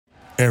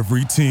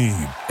Every team,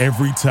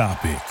 every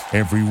topic,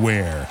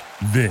 everywhere.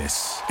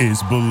 This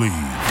is Believe.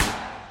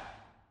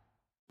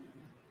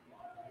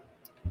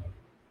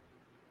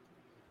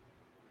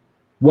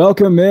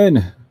 Welcome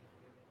in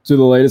to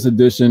the latest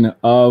edition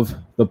of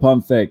The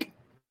Pump Fake.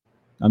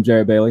 I'm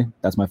Jarrett Bailey.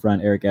 That's my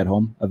friend Eric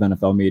Edholm of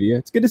NFL Media.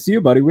 It's good to see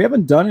you, buddy. We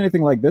haven't done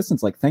anything like this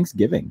since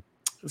Thanksgiving.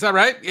 Is that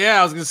right?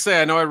 Yeah, I was going to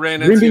say, I know I ran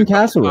green into bean you a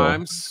couple casserole.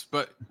 Times,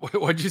 but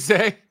what'd you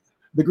say?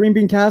 The green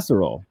bean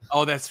casserole.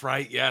 Oh, that's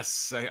right.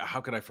 Yes. How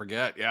could I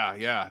forget?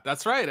 Yeah.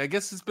 That's right. I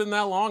guess it's been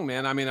that long,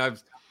 man. I mean, I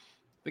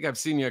think I've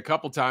seen you a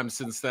couple times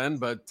since then,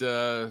 but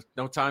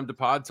no time to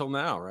pod till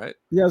now, right?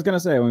 Yeah, I was gonna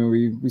say when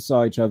we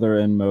saw each other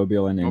in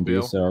Mobile and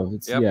Indy, so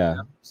it's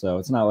so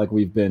it's not like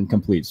we've been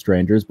complete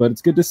strangers, but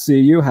it's good to see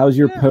you. How's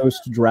your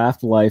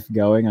post-draft life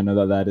going? I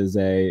know that is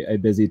a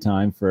busy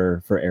time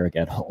for Eric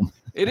Edholm.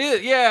 It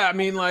is, yeah. I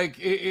mean,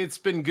 it's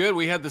been good.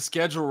 We had the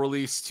schedule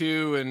released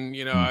too, and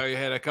I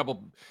had a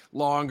couple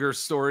longer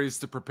stories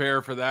to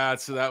prepare for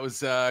that, so that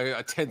was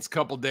a tense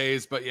couple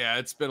days. But yeah,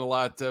 it's been a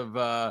lot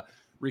of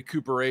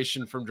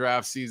recuperation from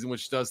draft season,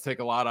 which does take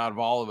a lot out of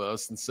all of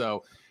us. And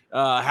so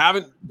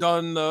haven't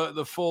done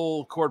the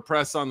full court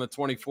press on the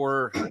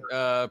 24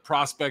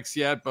 prospects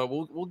yet, but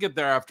we'll get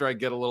there after I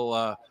get a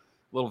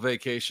little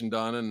vacation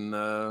done, and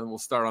we'll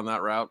start on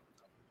that route.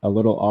 A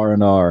little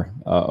R&R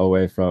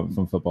away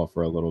from football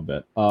for a little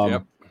bit.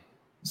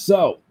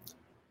 So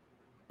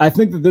I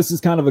think that this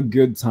is kind of a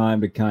good time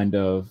to kind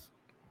of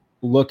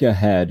look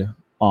ahead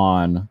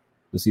on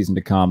the season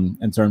to come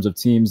in terms of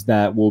teams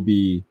that will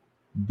be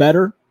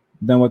better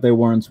than what they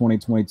were in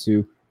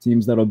 2022,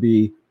 teams that'll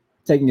be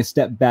taking a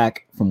step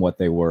back from what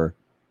they were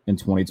in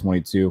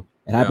 2022.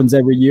 It happens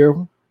every year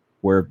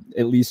where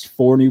at least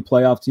 4 new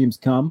playoff teams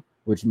come,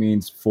 which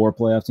means 4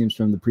 playoff teams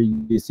from the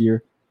previous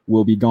year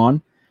will be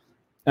gone.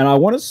 And I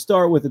want to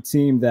start with a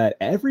team that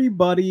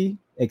everybody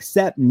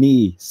except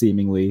me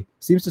seemingly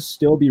seems to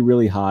still be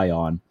really high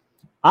on.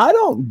 I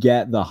don't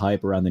get the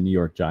hype around the New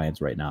York Giants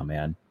right now,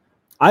 man.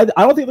 I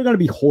don't think they're going to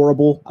be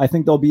horrible. I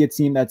think they'll be a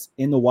team that's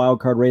in the wild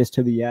card race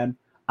to the end.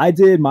 I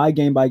did my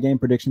game-by-game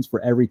predictions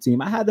for every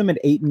team. I had them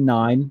at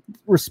 8-9,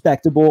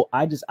 respectable.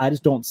 I just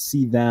don't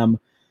see them.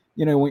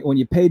 When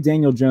you pay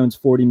Daniel Jones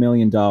 $40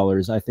 million,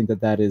 I think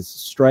that is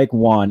strike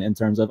one in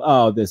terms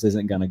of, this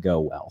isn't going to go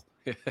well.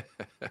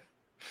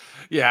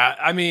 Yeah,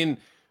 I mean,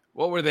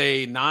 what were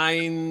they?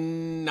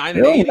 9-8?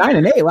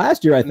 9-8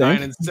 last year, I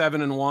think.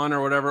 9-7-1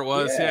 or whatever it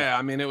was. Yeah,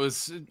 I mean, it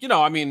was,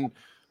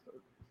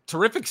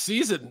 terrific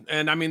season.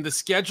 And I mean, the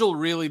schedule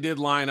really did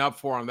line up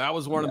for them. That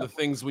was one of the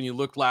things when you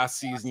looked last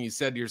season, you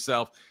said to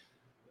yourself,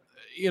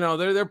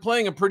 they're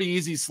playing a pretty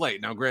easy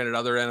slate. Now, granted,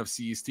 other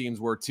NFC East teams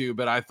were too,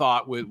 but I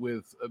thought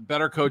with a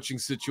better coaching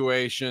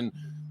situation,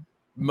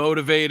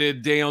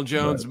 motivated Daniel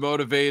Jones,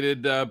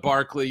 motivated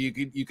Barkley,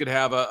 you could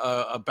have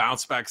a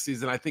bounce back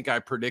season. I think I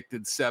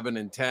predicted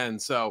 7-10.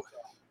 So,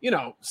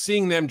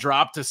 seeing them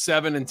drop to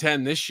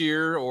 7-10 this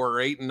year or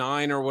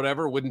 8-9 or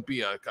whatever wouldn't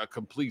be a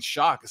complete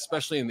shock,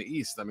 especially in the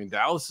East. I mean,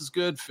 Dallas is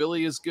good,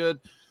 Philly is good.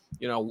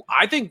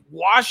 I think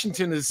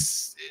Washington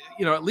is,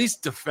 at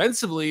least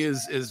defensively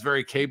is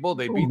very capable.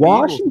 They beat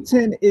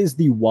Washington is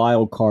the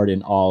wild card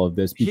in all of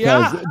this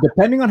because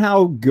depending on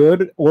how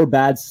good or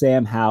bad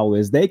Sam Howell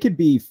is, they could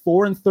be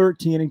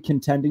 4-13 and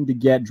contending to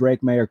get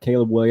Drake May or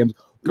Caleb Williams.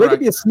 They could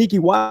be a sneaky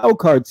wild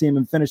card team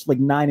and finish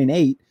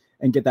 9-8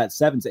 and get that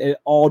 7. It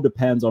all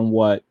depends on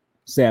what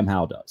Sam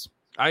Howell does.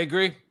 I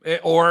agree.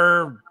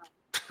 Or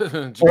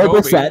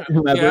Brissett,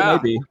 whoever it may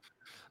be.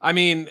 I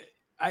mean,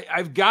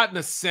 I've gotten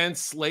a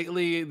sense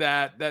lately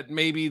that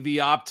maybe the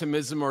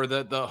optimism or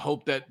the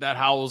hope that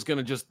Howell's going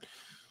to just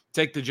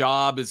take the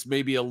job is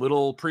maybe a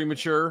little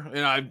premature.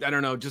 And I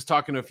don't know, just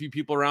talking to a few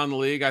people around the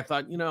league, I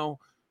thought,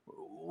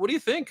 what do you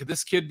think? Could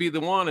this kid be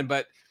the one?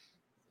 But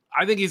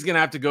I think he's going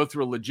to have to go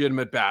through a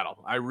legitimate battle.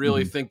 I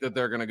really think that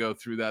they're going to go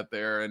through that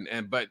there.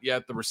 But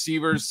yet the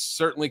receivers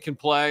certainly can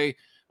play.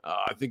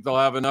 I think they'll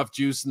have enough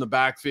juice in the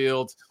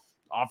backfield.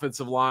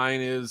 Offensive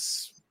line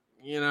is,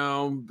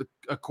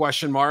 a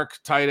question mark.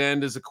 Tight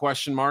end is a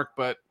question mark,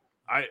 but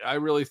I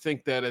really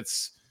think that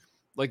it's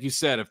like you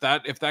said, if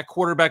that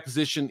quarterback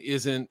position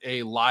isn't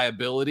a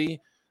liability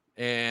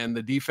and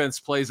the defense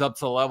plays up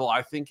to the level,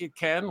 I think it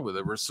can with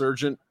a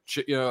resurgent,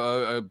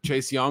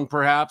 Chase Young,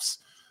 perhaps.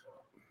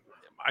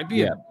 I'd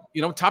be a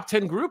top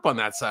 10 group on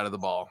that side of the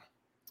ball.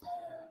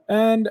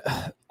 And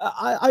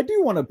I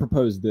do want to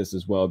propose this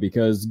as well,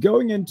 because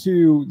going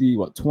into the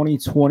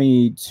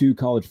 2022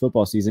 college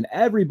football season,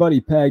 everybody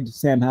pegged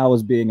Sam Howell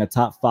as being a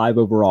top 5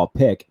 overall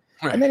pick.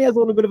 Right. And then he has a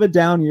little bit of a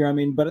down year. I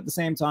mean, but at the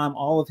same time,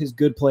 all of his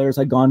good players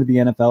had gone to the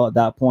NFL at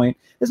that point.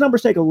 His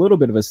numbers take a little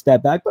bit of a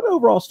step back, but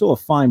overall still a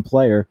fine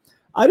player.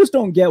 I just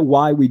don't get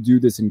why we do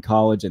this in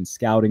college and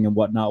scouting and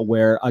whatnot,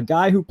 where a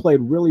guy who played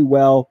really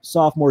well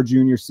sophomore,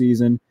 junior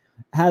season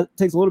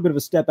takes a little bit of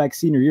a step back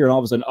senior year, and all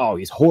of a sudden,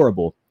 he's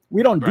horrible.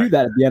 We don't do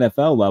that at the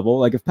NFL level.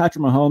 Like if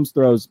Patrick Mahomes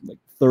throws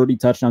 30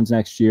 touchdowns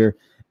next year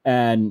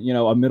and,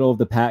 a middle of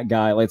the pack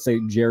guy, let's say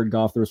Jared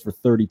Goff throws for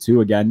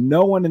 32 again,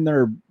 no one in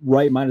their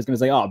right mind is going to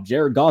say, oh,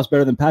 Jared Goff's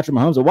better than Patrick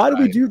Mahomes. So why do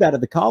we do that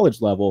at the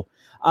college level?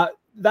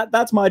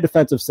 That's my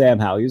defense of Sam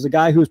Howell. He's a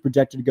guy who's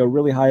projected to go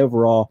really high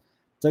overall.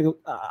 So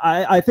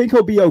I think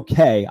he'll be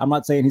okay. I'm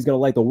not saying he's going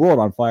to light the world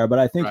on fire, but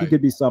I think he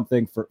could be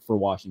something for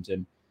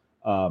Washington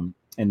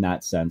in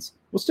that sense.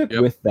 We'll stick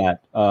with that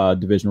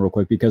division real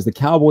quick because the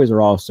Cowboys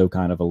are also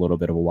kind of a little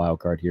bit of a wild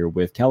card here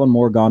with Kellen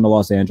Moore gone to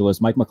Los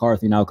Angeles, Mike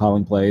McCarthy now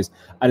calling plays.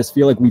 I just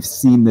feel like we've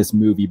seen this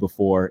movie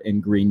before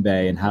in Green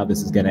Bay and how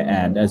this is going to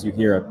end. As you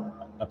hear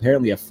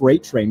apparently a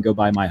freight train go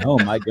by my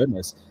home, my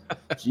goodness.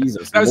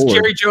 Jesus, that was Lord.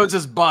 Jerry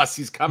Jones's bus.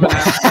 He's coming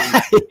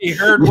out. He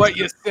heard what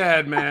you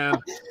said, man.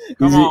 He's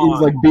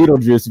like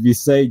Beetlejuice. If you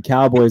say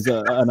Cowboys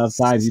enough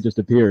times, he just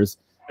appears.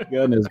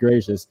 Goodness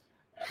gracious.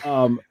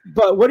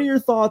 But what are your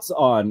thoughts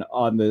on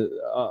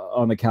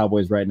the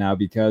Cowboys right now?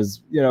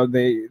 Because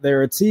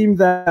they're a team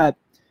that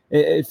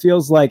it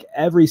feels like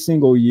every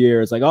single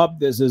year it's like, oh,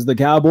 this is the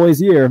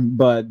Cowboys' year,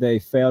 but they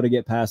fail to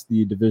get past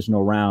the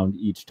divisional round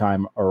each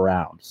time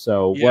around.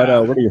 So what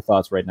are your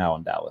thoughts right now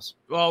on Dallas?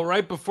 Well,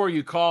 right before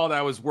you called,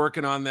 I was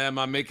working on them.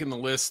 I'm making the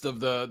list of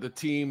the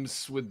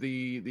teams with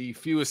the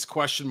fewest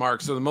question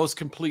marks, or the most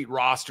complete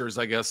rosters,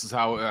 I guess is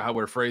how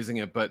we're phrasing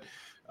it. But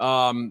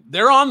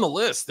they're on the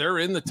list. They're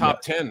in the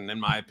top 10, in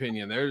my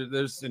opinion.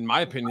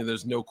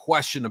 There's no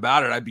question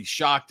about it. I'd be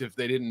shocked if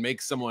they didn't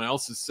make someone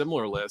else's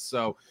similar list.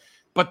 So,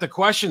 but the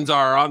questions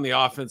are on the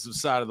offensive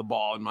side of the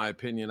ball, in my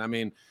opinion. I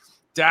mean,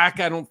 Dak,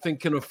 I don't think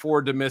can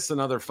afford to miss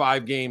another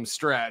 5-game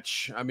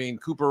stretch. I mean,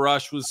 Cooper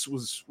Rush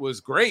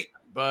was great,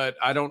 but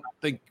I don't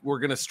think we're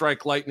going to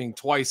strike lightning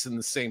twice in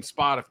the same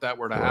spot if that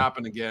were to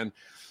happen again.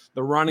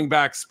 The running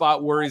back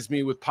spot worries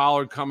me with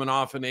Pollard coming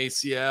off an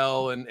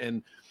ACL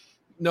and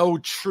no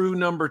true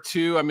number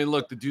 2. I mean,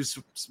 look, the Deuce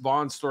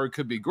Vaughn story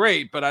could be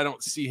great, but I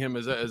don't see him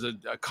as a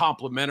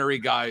complimentary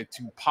guy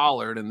to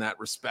Pollard in that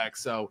respect.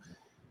 So,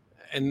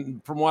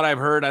 and from what I've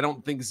heard, I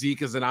don't think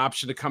Zeke is an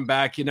option to come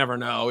back. You never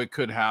know. It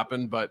could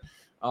happen. But,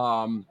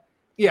 I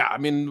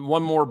mean,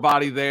 one more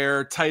body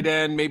there. Tight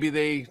end, maybe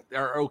they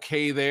are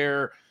okay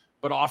there.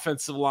 But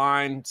offensive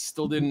line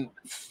still didn't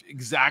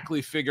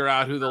exactly figure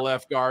out who the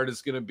left guard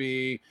is going to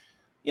be.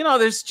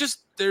 There's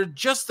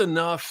just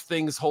enough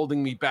things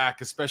holding me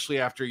back, especially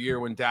after a year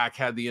when Dak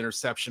had the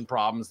interception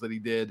problems that he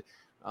did,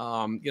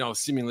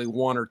 seemingly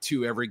 1 or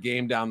 2 every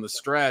game down the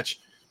stretch,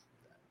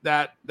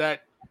 that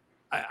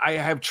I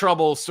have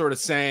trouble sort of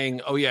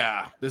saying, oh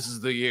yeah, this is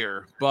the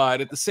year.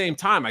 But at the same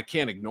time, I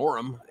can't ignore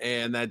them.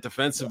 And that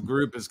defensive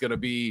group is going to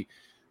be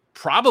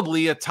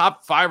probably a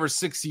top 5 or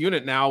 6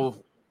 unit now,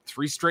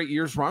 3 straight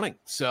years running.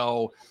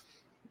 So,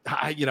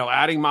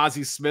 adding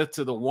Mozzie Smith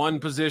to the one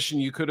position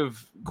you could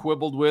have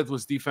quibbled with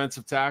was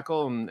defensive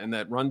tackle and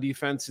that run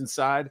defense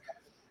inside.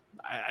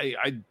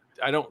 I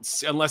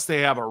don't, unless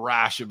they have a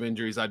rash of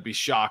injuries, I'd be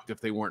shocked if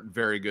they weren't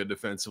very good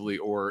defensively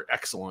or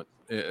excellent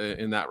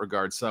in that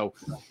regard. So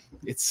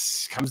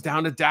it's comes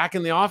down to Dak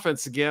in the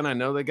offense again. I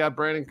know they got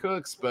Brandon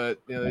Cooks, but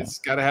it's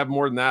got to have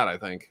more than that, I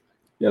think.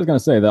 Yeah, I was gonna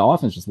say the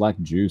offense just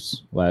lacked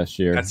juice last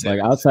year. That's like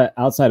it.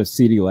 outside of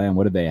CeeDee Lamb,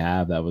 what did they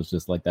have that was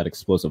just like that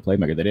explosive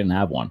playmaker? They didn't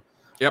have one.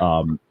 Yep.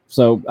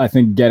 So I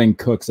think getting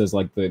Cooks as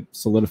like the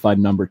solidified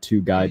number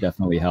 2 guy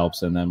definitely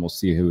helps, and then we'll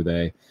see who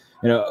they,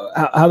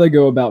 how they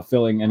go about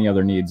filling any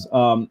other needs.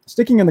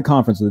 Sticking in the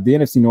conference, the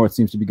NFC North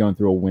seems to be going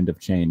through a wind of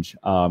change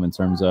in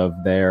terms of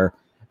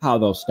how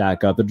they'll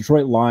stack up. The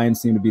Detroit Lions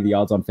seem to be the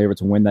odds-on favorite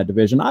to win that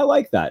division. I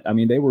like that. I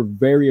mean, they were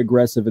very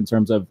aggressive in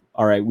terms of,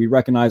 all right, we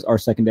recognize our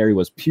secondary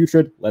was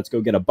putrid. Let's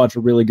go get a bunch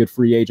of really good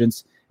free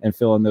agents and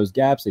fill in those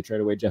gaps. They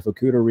traded away Jeff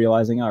Okudah,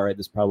 realizing, all right,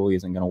 this probably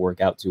isn't going to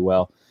work out too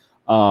well.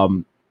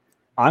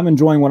 I'm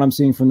enjoying what I'm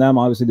seeing from them.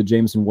 Obviously, the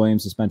Jameson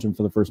Williams suspension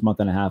for the first month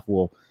and a half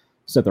will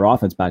set their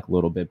offense back a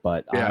little bit,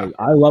 but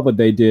I love what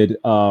they did.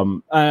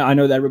 I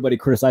know that everybody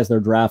criticized their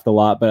draft a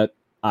lot, but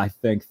I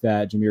think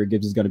that Jahmyr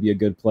Gibbs is going to be a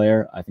good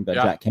player. I think that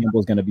Jack Campbell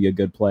is going to be a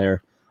good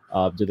player.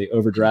 Do they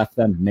overdraft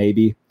them?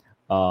 Maybe.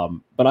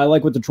 But I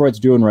like what Detroit's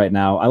doing right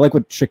now. I like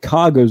what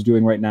Chicago's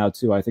doing right now,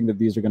 too. I think that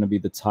these are going to be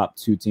the top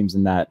 2 teams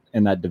in that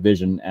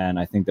division, and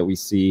I think that we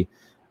see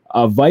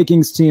a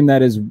Vikings team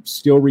that is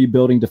still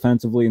rebuilding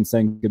defensively and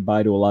saying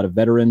goodbye to a lot of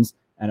veterans,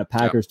 and a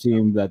Packers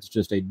team that's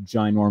just a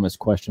ginormous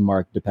question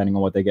mark depending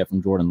on what they get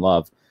from Jordan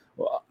Love.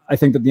 I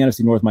think that the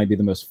NFC North might be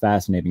the most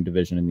fascinating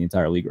division in the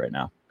entire league right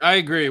now. I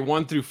agree.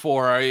 1 through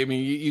 4. I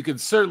mean, you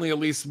could certainly at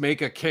least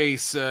make a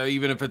case,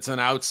 even if it's an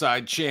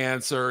outside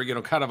chance or,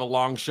 kind of a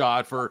long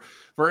shot for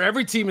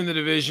every team in the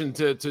division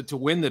to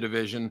win the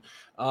division.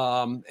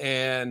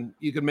 And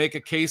you could make a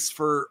case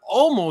for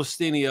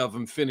almost any of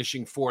them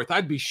finishing 4th.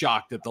 I'd be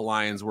shocked if the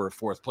Lions were a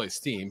 4th place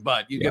team,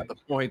 but you get the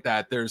point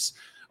that there's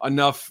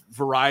enough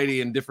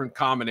variety and different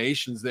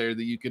combinations there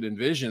that you could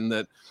envision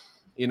that,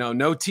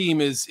 no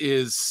team is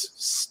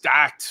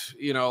stacked,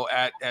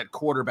 at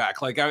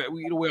quarterback. Like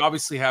we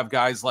obviously have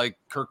guys like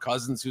Kirk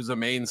Cousins, who's a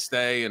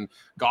mainstay, and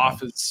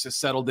Goff is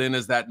settled in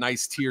as that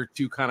nice tier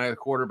 2 kind of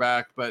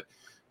quarterback, but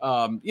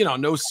no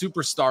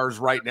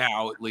superstars right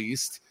now, at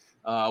least.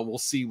 we'll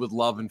see with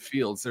Love and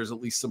Fields. There's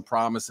at least some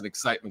promise and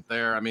excitement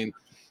there. I mean,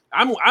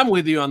 I'm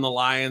with you on the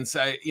Lions.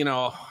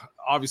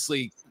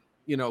 Obviously,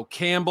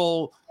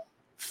 Campbell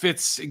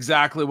fits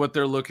exactly what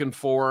they're looking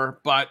for,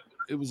 but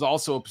it was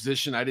also a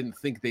position I didn't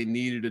think they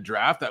needed a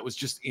draft. That was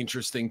just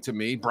interesting to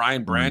me.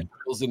 Brian Branch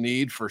feels a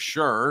need for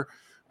sure.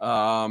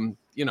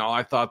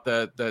 I thought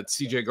that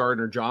CJ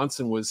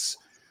Gardner-Johnson was,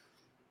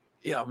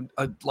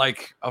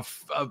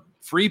 a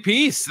free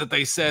piece that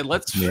they said,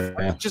 let's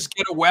just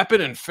get a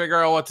weapon and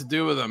figure out what to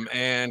do with him.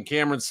 And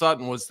Cameron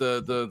Sutton was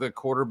the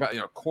quarterback,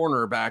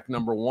 cornerback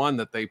number one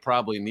that they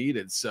probably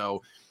needed.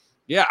 So,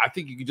 yeah, I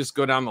think you could just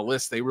go down the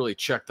list. They really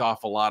checked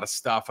off a lot of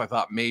stuff. I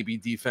thought maybe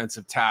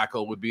defensive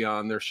tackle would be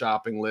on their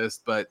shopping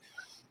list, but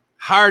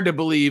hard to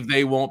believe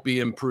they won't be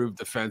improved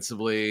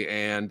defensively.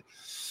 And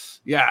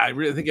yeah, I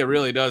really think it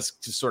really does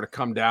just sort of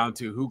come down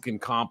to who can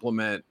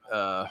complement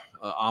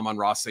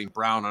Amon-Ra St.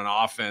 Brown on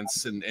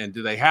offense, and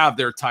do they have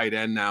their tight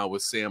end now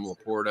with Sam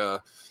Laporta?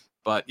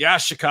 But yeah,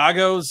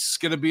 Chicago's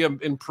going to be an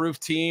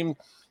improved team.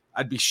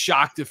 I'd be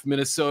shocked if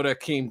Minnesota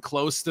came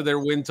close to their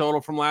win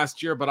total from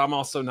last year, but I'm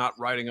also not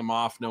writing them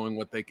off knowing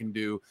what they can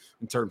do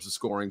in terms of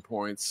scoring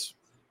points.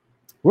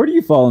 Where do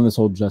you fall in this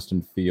whole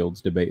Justin Fields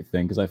debate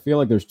thing? Because I feel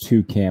like there's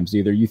two camps.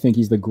 Either you think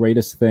he's the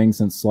greatest thing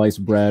since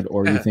sliced bread,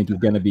 or you think he's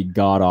going to be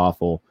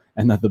god-awful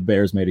and that the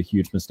Bears made a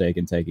huge mistake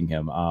in taking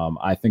him.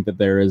 I think that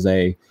there is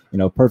a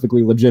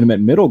perfectly legitimate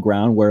middle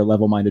ground where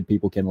level-minded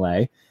people can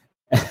lay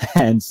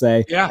and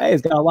say, hey,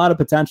 he's got a lot of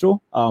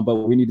potential,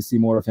 but we need to see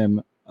more of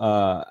him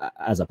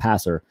as a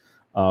passer,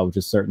 which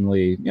is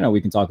certainly, we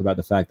can talk about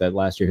the fact that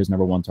last year his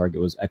number one target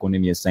was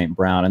Equanimeous St.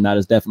 Brown, and that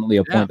is definitely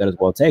a point that is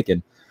well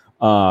taken.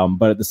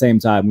 But at the same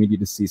time, we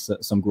need to see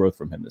some growth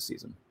from him this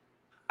season.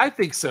 I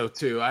think so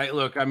too.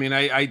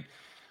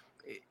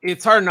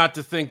 It's hard not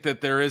to think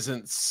that there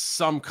isn't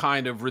some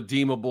kind of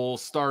redeemable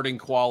starting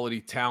quality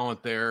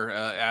talent there,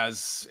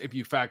 as if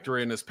you factor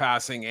in his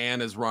passing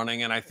and his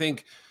running. And I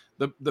think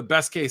the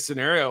best case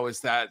scenario is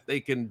that they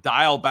can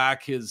dial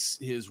back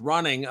his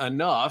running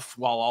enough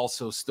while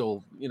also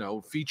still,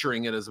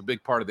 featuring it as a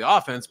big part of the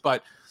offense,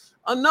 but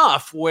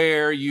enough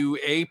where you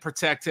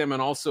protect him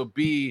and also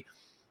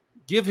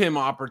give him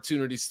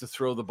opportunities to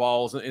throw the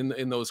balls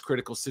in those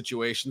critical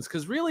situations.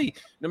 Because really,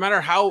 no matter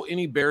how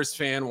any Bears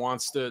fan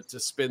wants to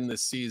spin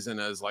this season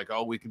as like,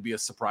 we could be a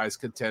surprise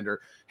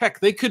contender. Heck,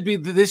 they could be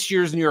this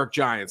year's New York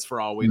Giants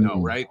for all we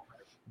know, right?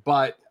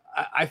 But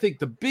I think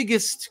the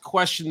biggest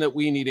question that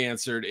we need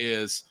answered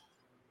is,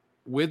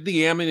 with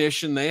the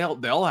ammunition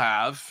they'll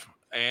have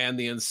and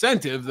the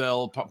incentive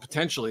they'll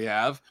potentially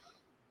have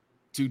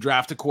to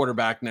draft a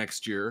quarterback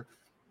next year,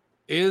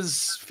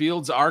 is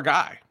Fields our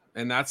guy?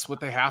 And that's what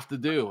they have to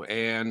do.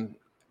 And,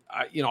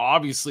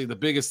 obviously the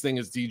biggest thing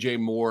is DJ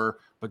Moore,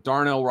 but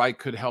Darnell Wright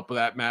could help with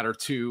that matter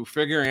too,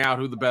 figuring out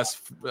who the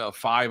best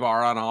five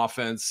are on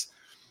offense.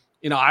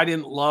 I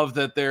didn't love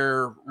that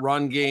their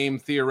run game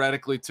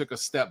theoretically took a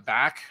step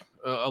back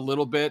a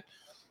little bit.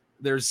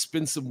 There's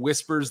been some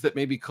whispers that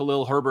maybe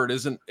Khalil Herbert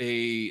isn't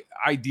a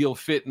ideal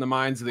fit in the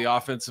minds of the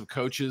offensive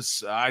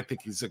coaches. I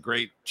think he's a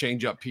great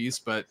change-up piece,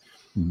 but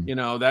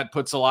that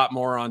puts a lot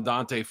more on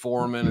Dante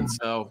Foreman. And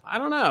so I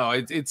don't know.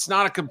 It's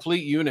not a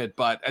complete unit,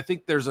 but I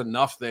think there's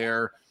enough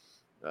there.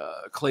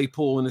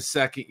 Claypool in his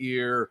second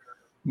year,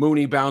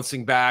 Mooney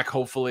bouncing back,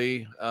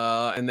 hopefully.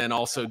 And then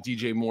also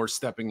DJ Moore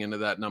stepping into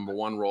that number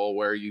one role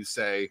where you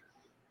say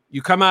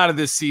you come out of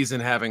this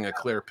season having a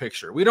clear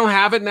picture. We don't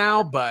have it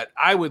now, but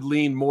I would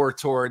lean more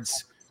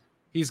towards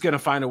he's going to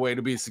find a way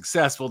to be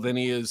successful than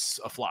he is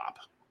a flop.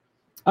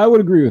 I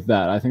would agree with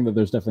that. I think that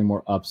there's definitely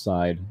more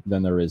upside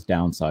than there is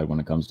downside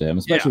when it comes to him,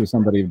 especially with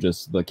somebody of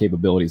just the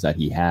capabilities that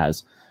he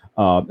has.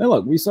 And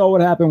look, we saw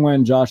what happened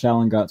when Josh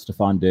Allen got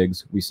Stephon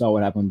Diggs. We saw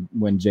what happened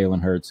when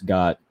Jalen Hurts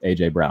got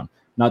A.J. Brown.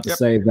 Not to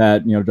say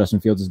that, Justin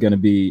Fields is going to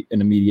be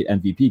an immediate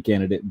MVP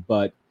candidate,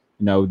 but,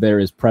 there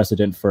is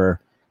precedent for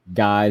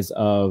guys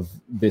of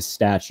this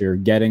stature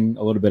getting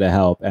a little bit of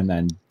help and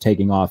then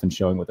taking off and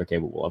showing what they're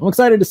capable of. I'm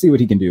excited to see what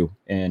he can do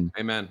in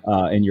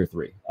year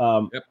three.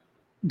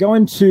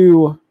 Going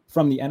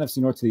from the NFC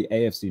North to the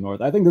AFC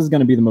North, I think this is going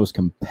to be the most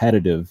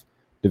competitive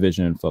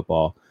division in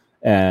football.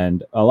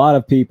 And a lot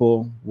of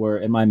people were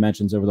in my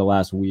mentions over the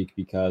last week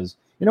because,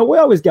 we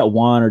always get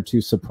one or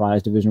two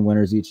surprise division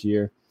winners each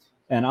year.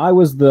 And I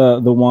was the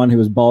one who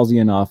was ballsy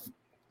enough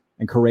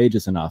and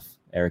courageous enough,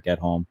 Eric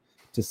Edholm,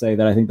 to say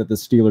that I think that the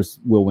Steelers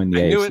will win the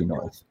AFC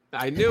North.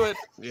 I knew it.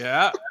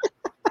 Yeah.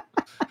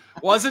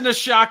 Wasn't a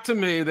shock to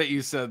me that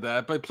you said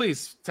that, but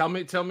please tell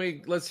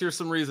me, let's hear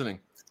some reasoning.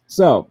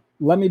 So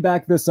let me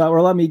back this up,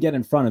 or let me get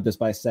in front of this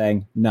by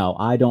saying, no,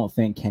 I don't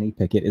think Kenny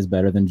Pickett is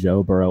better than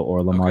Joe Burrow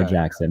or Lamar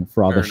Jackson,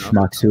 for all the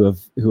schmucks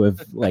who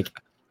have like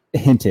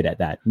hinted at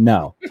that.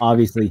 No,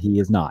 obviously he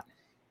is not.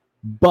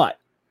 But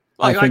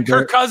I think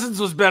Kirk Cousins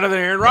was better than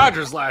Aaron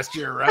Rodgers last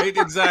year, right?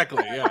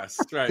 Exactly. Yes.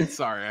 Right.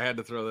 Sorry, I had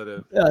to throw that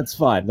in. Yeah, that's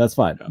fine.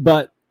 Yeah.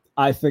 But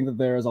I think that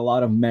there is a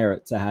lot of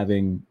merit to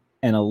having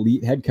an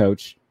elite head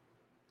coach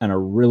and a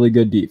really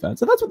good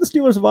defense. And that's what the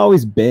Steelers have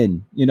always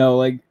been.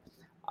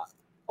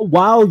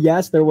 while,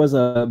 yes, there was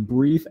a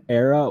brief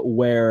era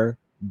where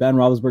Ben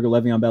Roethlisberger,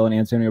 Le'Veon Bell, and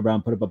Antonio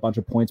Brown put up a bunch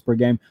of points per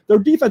game, their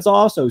defense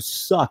also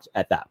sucked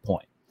at that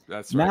point.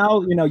 That's right.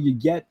 Now, you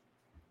get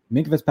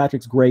Minkah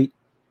Fitzpatrick's great.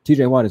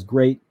 TJ Watt is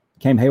great.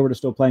 Cam Hayward is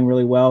still playing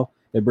really well.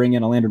 They bring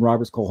in a Landon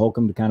Roberts, Cole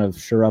Holcomb to kind of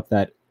shore up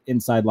that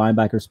inside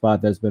linebacker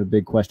spot that's been a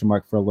big question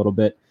mark for a little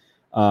bit.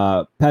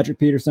 Patrick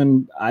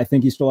Peterson, I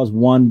think he still has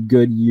one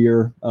good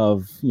year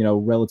of,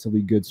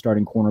 relatively good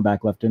starting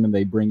cornerback left in him.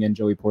 They bring in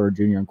Joey Porter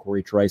Jr. and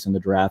Corey Trice in the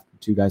draft,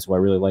 two guys who I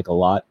really like a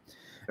lot.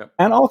 Yep.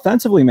 And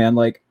offensively, man,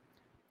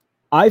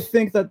 I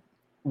think that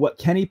what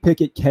Kenny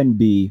Pickett can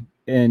be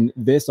in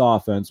this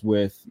offense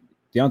with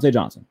Deontay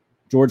Johnson,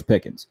 George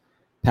Pickens,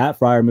 Pat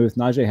Freiermuth,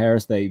 Najee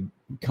Harris, they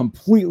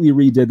completely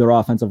redid their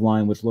offensive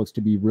line, which looks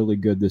to be really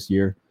good this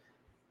year.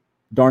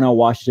 Darnell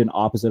Washington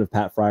opposite of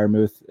Pat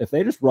Freiermuth. If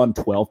they just run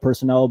 12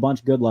 personnel a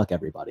bunch, good luck,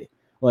 everybody.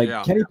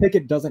 Kenny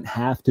Pickett doesn't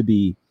have to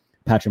be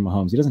Patrick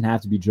Mahomes. He doesn't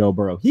have to be Joe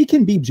Burrow. He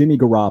can be Jimmy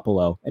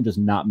Garoppolo and just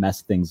not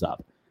mess things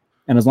up.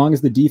 And as long as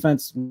the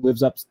defense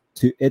lives up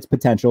to its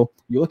potential,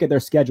 you look at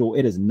their schedule,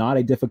 it is not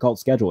a difficult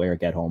schedule,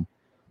 Eric Edholm.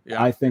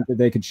 Yeah. I think that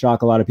they could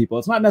shock a lot of people.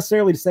 It's not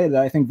necessarily to say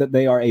that I think that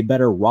they are a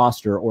better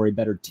roster or a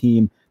better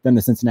team than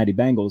the Cincinnati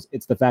Bengals.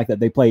 It's the fact that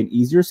they play an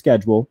easier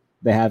schedule.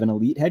 They have an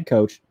elite head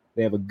coach.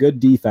 They have a good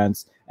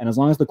defense. And as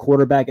long as the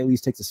quarterback at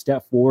least takes a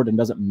step forward and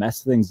doesn't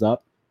mess things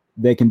up,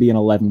 they can be an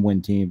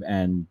 11-win team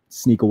and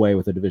sneak away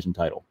with a division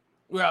title.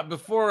 Well,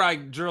 before I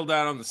drill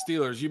down on the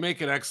Steelers, you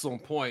make an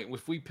excellent point.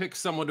 If we pick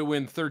someone to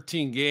win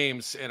 13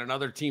 games and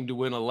another team to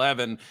win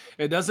 11,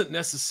 it doesn't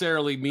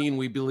necessarily mean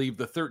we believe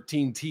the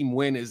 13-team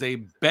win is a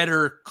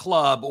better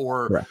club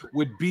or Correct.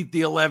 Would beat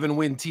the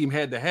 11-win team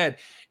head-to-head.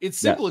 It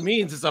simply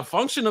means it's a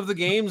function of the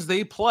games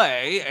they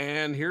play,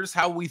 and here's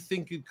how we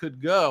think it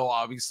could go,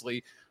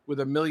 obviously,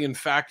 with a million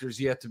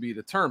factors yet to be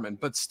determined.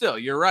 But still,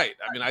 you're right.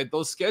 I mean,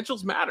 those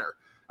schedules matter.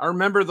 I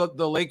remember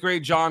the late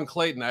great John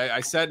Clayton.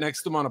 I sat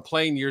next to him on a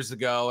plane years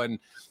ago, and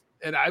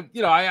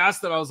I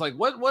asked him. I was like,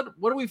 what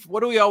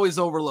do we always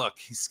overlook?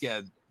 He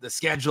said, the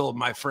schedule,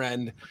 my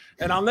friend.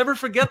 And I'll never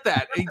forget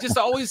that. He just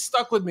always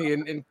stuck with me.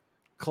 And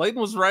Clayton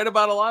was right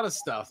about a lot of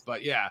stuff.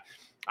 But yeah,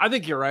 I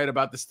think you're right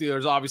about the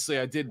Steelers. Obviously,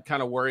 I did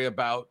kind of worry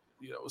about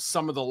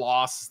some of the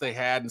losses they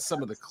had and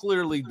some of the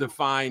clearly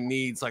defined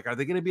needs. Like, are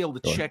they going to be able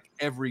to check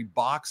every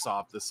box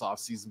off this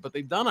offseason? But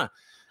they've done a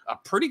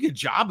pretty good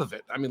job of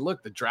it. I mean,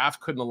 look, the draft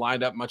couldn't have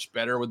lined up much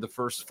better with the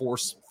first four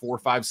or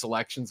five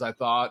selections, I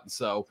thought.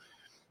 So,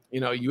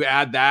 you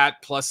add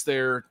that plus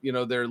their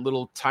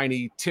little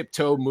tiny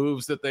tiptoe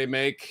moves that they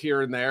make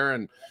here and there.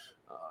 And,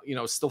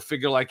 still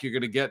figure like you're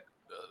going to get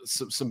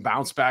some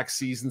bounce back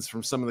seasons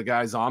from some of the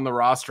guys on the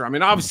roster. I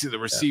mean, obviously the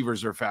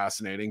receivers are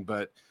fascinating,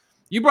 but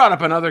you brought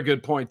up another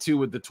good point too,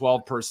 with the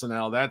 12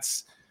 personnel.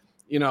 That's,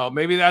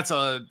 maybe that's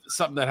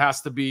something that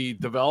has to be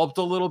developed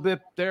a little bit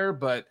there,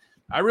 but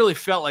I really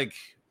felt like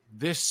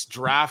this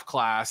draft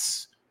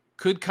class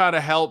could kind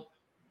of help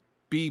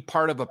be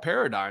part of a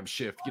paradigm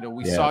shift.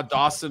 We saw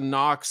Dawson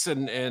Knox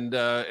and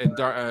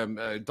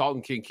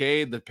Dalton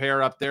Kincaid, the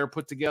pair up there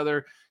put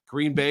together.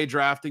 Green Bay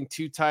drafting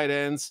 2 tight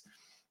ends.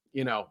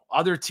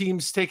 Other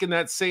teams taking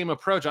that same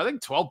approach. I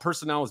think 12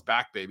 personnel is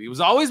back, baby. It was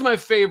always my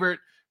favorite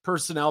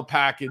personnel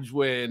package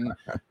when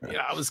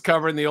I was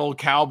covering the old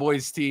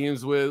Cowboys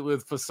teams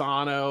with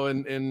Fasano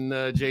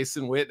and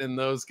Jason Witten and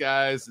those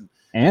guys. And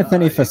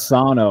Anthony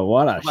Fasano,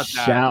 what a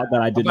shout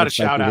that I didn't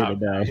expect to hear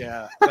today.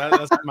 Yeah,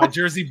 that's my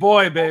Jersey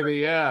boy, baby.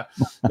 Yeah.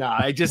 No,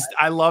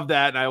 I love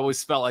that. And I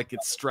always felt like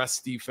it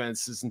stressed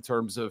defenses in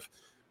terms of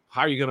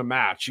how are you going to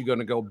match? You going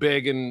to go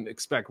big and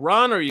expect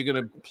run, or are you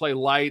going to play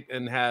light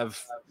and have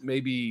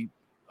maybe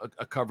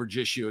a coverage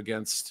issue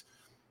against,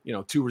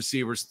 2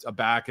 receivers, a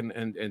back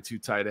and 2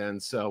 tight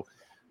ends. So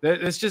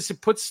it's just, it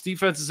puts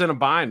defenses in a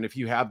bind. If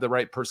you have the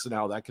right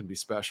personnel, that can be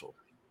special.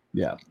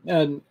 Yeah.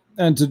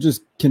 And to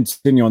just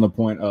continue on the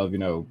point of,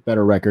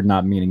 better record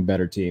not meaning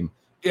better team.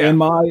 Yeah. In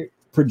my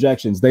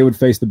projections, they would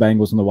face the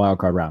Bengals in the wild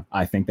card round.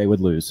 I think they would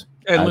lose.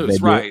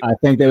 Right. I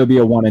think they would be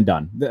a one and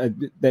done.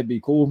 That'd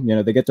be cool.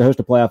 They get to host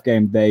a playoff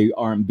game. They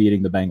aren't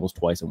beating the Bengals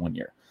twice in 1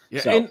 year.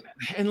 Yeah, so.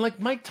 and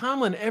like Mike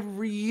Tomlin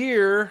every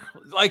year,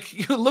 like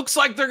it looks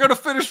like they're going to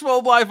finish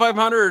well by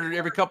 500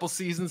 every couple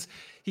seasons.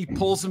 He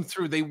pulls them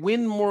through. They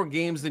win more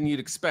games than you'd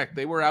expect.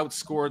 They were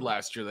outscored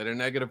last year. They had a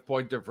negative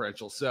point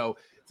differential. So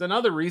it's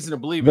another reason to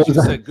believe, as you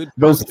said, good.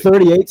 Those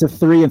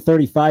 38-3 and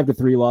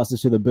 35-3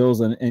 losses to the Bills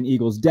and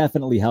Eagles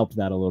definitely helped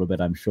that a little bit,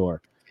 I'm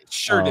sure. It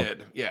sure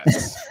did.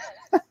 Yes.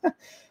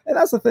 And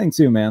that's the thing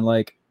too, man.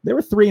 Like they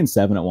were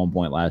 3-7 at one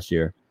point last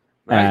year.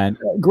 Right. And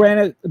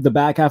granted, the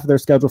back half of their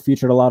schedule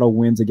featured a lot of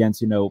wins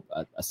against, a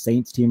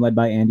Saints team led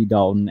by Andy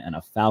Dalton and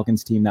a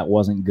Falcons team that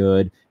wasn't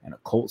good and a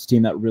Colts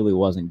team that really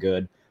wasn't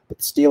good. But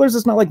the Steelers,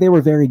 it's not like they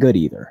were very good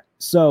either.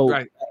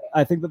 So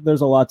I think that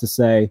there's a lot to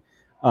say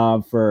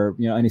for,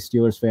 any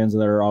Steelers fans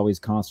that are always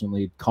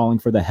constantly calling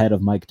for the head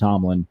of Mike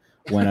Tomlin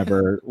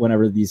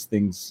whenever these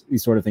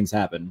sort of things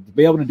happen. To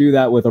be able to do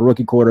that with a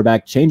rookie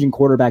quarterback, changing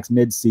quarterbacks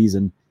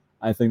mid-season,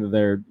 I think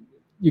that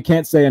you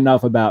can't say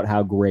enough about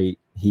how great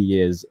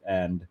he is.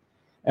 And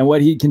and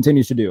what he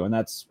continues to do. And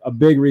that's a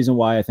big reason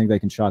why I think they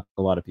can shock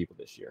a lot of people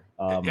this year.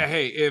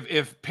 Hey,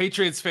 if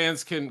Patriots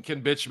fans can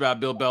bitch about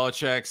Bill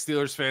Belichick,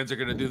 Steelers fans are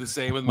going to do the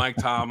same with Mike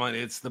Tomlin.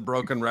 It's the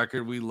broken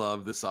record we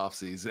love this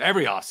offseason,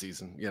 every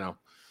offseason,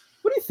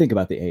 What do you think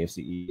about the AFC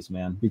East,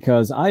 man?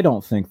 Because I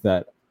don't think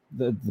that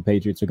the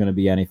Patriots are going to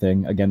be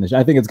anything again this year.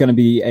 I think it's going to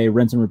be a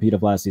rinse and repeat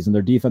of last season.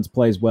 Their defense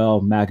plays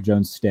well. Mac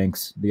Jones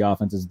stinks. The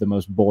offense is the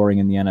most boring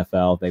in the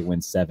NFL. They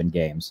win 7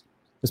 games.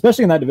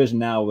 Especially in that division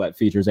now that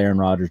features Aaron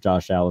Rodgers,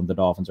 Josh Allen, the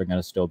Dolphins are going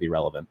to still be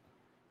relevant.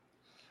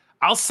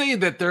 I'll say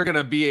that they're going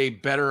to be a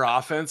better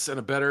offense and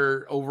a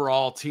better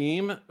overall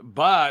team,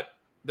 but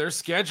their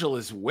schedule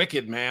is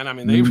wicked, man. I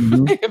mean,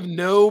 they have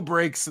no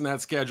breaks in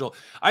that schedule.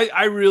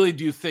 I really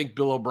do think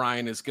Bill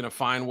O'Brien is going to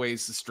find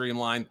ways to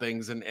streamline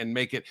things and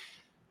make it.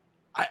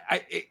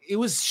 It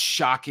was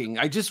shocking.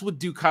 I just would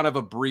do kind of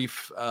a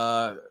brief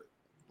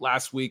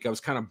last week. I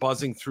was kind of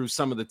buzzing through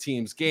some of the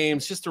team's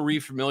games just to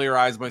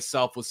refamiliarize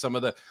myself with some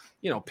of the,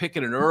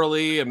 picking an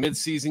early, a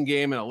midseason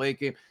game and a late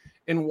game,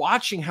 and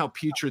watching how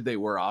putrid they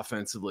were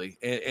offensively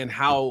and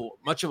how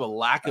much of a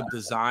lack of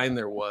design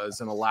there was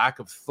and a lack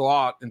of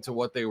thought into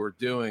what they were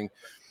doing.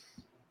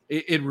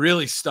 It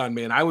really stunned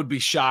me. And I would be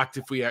shocked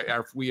if we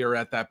are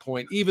at that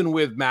point, even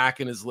with Mac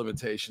and his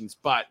limitations.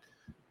 But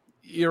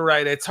you're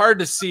right. It's hard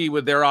to see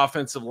with their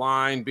offensive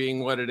line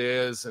being what it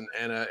is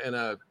and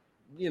a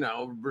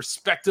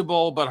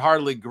respectable but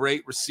hardly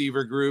great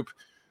receiver group,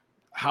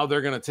 how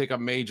they're going to take a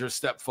major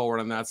step forward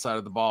on that side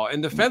of the ball.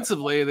 And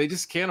defensively, they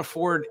just can't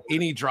afford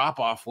any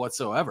drop-off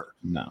whatsoever.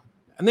 No.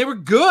 And they were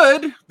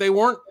good. They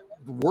weren't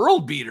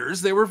world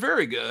beaters. They were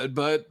very good,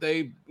 but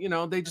they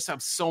just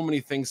have so many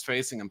things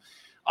facing them.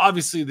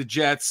 Obviously, the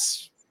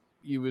Jets,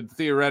 you would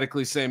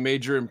theoretically say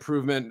major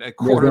improvement at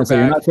quarterback.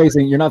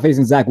 You're not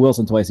facing Zach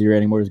Wilson twice a year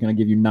anymore. He's going to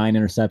give you 9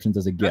 interceptions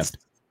as a gift.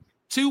 That's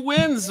 2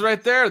 wins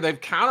right there. They've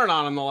counted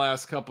on him the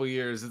last couple of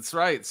years. It's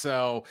right.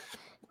 So,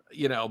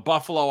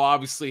 Buffalo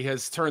obviously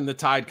has turned the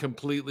tide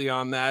completely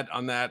on that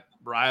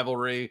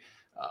rivalry.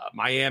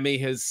 Miami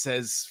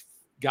has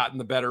gotten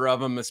the better of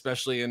them,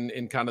 especially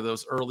in kind of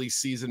those early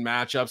season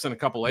matchups and a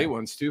couple late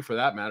ones too, for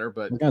that matter.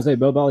 But I was going to say,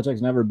 Bill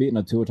Belichick's never beaten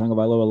a Tua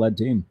Tagovailoa-led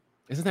team.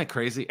 Isn't that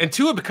crazy? And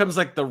Tua becomes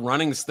like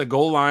the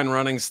goal line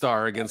running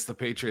star against the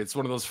Patriots.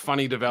 One of those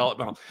funny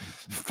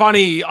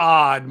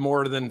odd,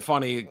 more than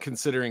funny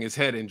considering his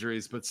head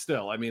injuries, but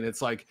still, I mean,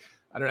 it's like,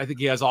 I think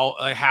he has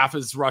half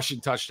his rushing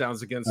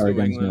touchdowns against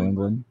New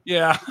England.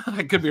 Yeah,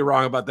 I could be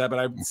wrong about that,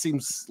 but it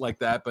seems like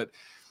that. But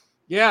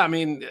yeah, I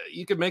mean,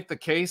 you could make the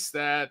case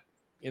that,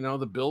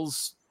 the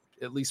Bills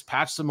at least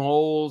patched some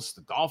holes.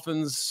 The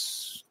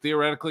Dolphins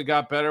theoretically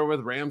got better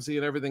with Ramsey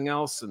and everything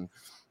else. And,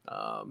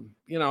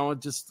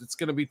 it's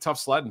going to be tough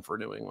sledding for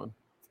New England.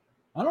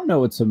 I don't know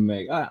what to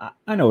make.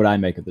 I know what I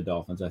make of the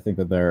Dolphins. I think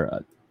that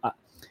they're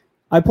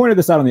I pointed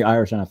this out on the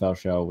Irish NFL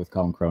show with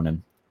Colin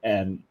Cronin,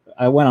 and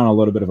I went on a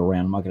little bit of a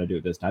rant. I'm not going to do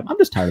it this time. I'm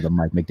just tired of the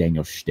Mike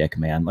McDaniel shtick,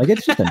 man. Like,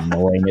 it's just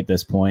annoying at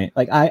this point.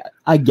 Like,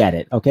 I get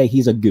it. Okay,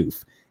 he's a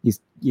goof. He's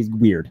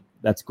weird.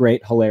 That's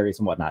great, hilarious,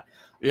 and whatnot.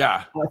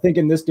 Yeah. I think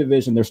in this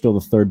division, they're still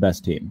the 3rd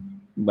best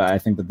team. But I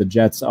think that the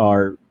Jets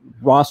are,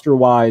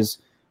 roster-wise,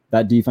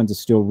 that defense is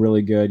still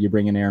really good. You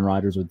bring in Aaron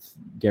Rodgers with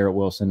Garrett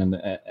Wilson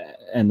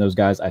and those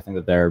guys. I think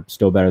that they're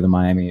still better than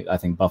Miami. I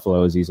think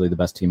Buffalo is easily the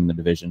best team in the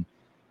division.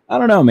 I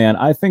don't know, man.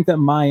 I think that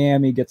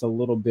Miami gets a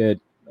little bit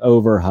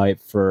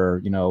overhyped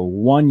for,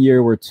 1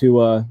 year where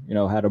Tua,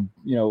 had a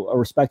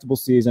respectable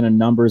season and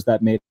numbers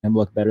that made him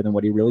look better than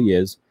what he really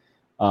is.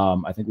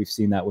 I think we've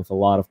seen that with a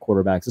lot of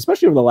quarterbacks,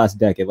 especially over the last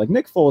decade. Like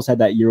Nick Foles had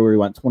that year where he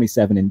went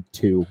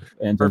 27-2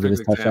 in terms of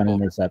his touchdown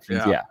and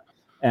interceptions. Yeah.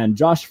 And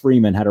Josh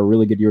Freeman had a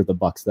really good year with the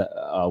Bucs that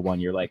 1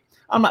 year. Like,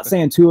 I'm not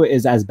saying Tua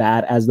is as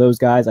bad as those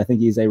guys. I think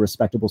he's a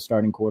respectable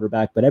starting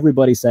quarterback, but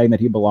everybody's saying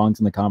that he belongs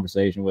in the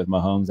conversation with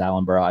Mahomes,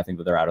 Allen, Burrow. I think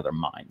that they're out of their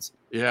minds.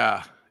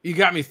 Yeah. You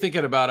got me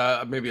thinking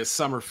about maybe a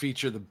summer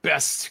feature, the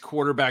best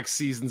quarterback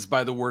seasons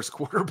by the worst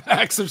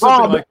quarterbacks or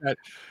something like that.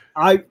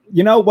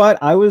 You know what?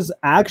 I was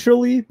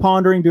actually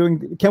pondering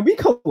can we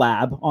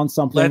collab on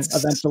something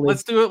eventually?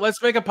 Let's do it.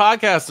 Let's make a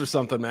podcast or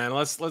something, man.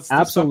 Let's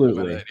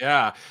absolutely. Do it.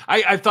 Yeah.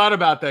 I thought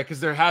about that because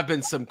there have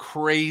been some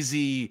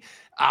crazy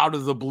out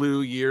of the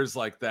blue years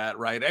like that,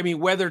 right? I mean,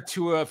 whether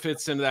Tua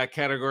fits into that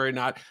category or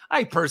not,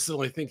 I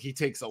personally think he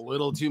takes a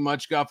little too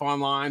much guff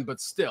online, but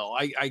still,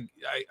 I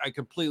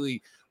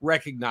completely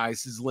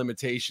recognize his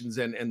limitations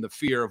and the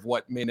fear of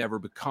what may never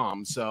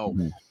become. So,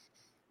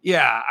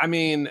 yeah, I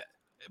mean,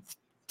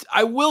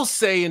 I will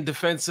say in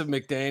defense of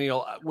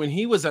McDaniel, when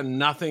he was a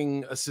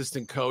nothing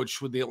assistant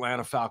coach with the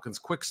Atlanta Falcons,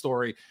 quick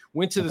story,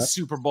 went to the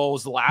Super Bowl,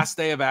 was the last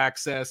day of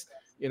access.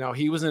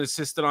 He was an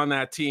assistant on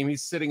that team.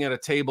 He's sitting at a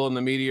table in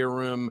the media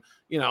room,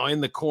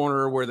 in the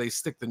corner where they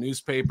stick the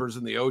newspapers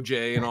and the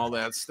OJ and all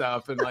that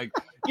stuff. And like,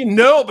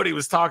 nobody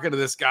was talking to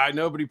this guy.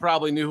 Nobody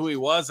probably knew who he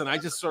was. And I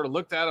just sort of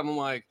looked at him and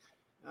like,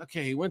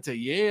 okay, he went to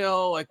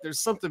Yale. Like, there's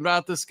something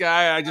about this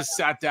guy. I just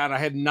sat down. I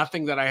had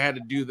nothing that I had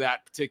to do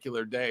that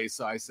particular day.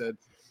 So I said,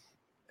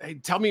 hey,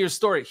 tell me your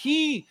story.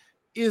 He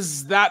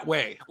is that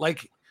way.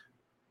 Like,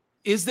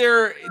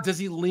 does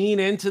he lean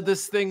into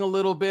this thing a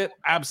little bit?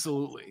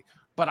 Absolutely.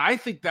 But I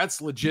think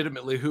that's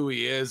legitimately who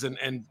he is.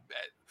 And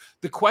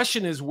the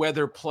question is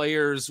whether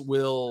players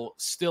will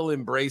still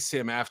embrace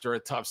him after a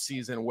tough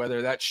season,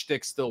 whether that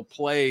shtick still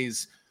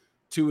plays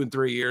 2 and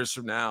 3 years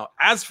from now.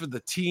 As for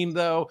the team,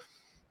 though,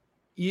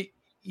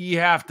 you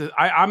have to.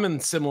 I'm in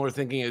similar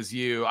thinking as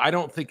you. I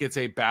don't think it's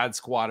a bad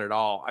squad at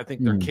all. I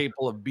think they're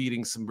capable of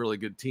beating some really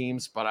good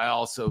teams, but I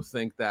also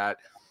think that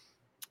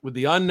with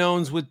the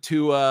unknowns with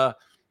Tua,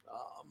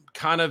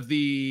 kind of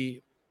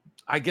the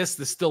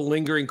still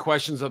lingering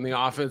questions on the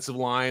offensive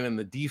line and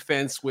the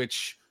defense,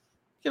 which,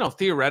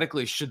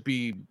 theoretically should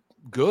be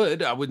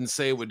good. I wouldn't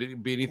say it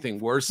would be anything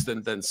worse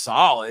than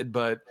solid,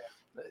 but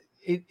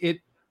it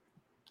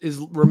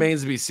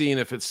remains to be seen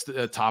if it's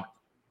a top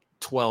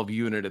 12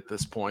 unit at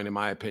this point, in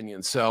my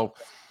opinion. So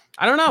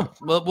I don't know.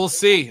 We'll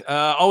see.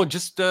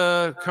 Just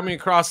coming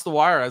across the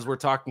wire as we're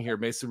talking here,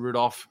 Mason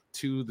Rudolph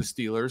to the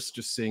Steelers,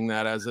 just seeing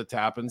that as it's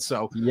happened.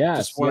 So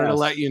just wanted to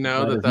let you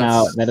know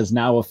that is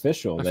now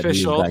official. That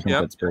he's back in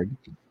Pittsburgh.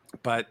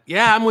 But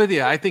yeah, I'm with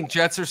you. I think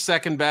Jets are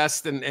second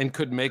best and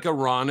could make a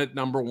run at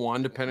number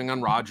 1, depending on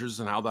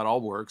Rodgers and how that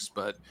all works.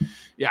 But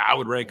yeah, I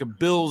would rank them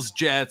Bills,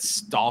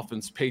 Jets,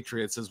 Dolphins,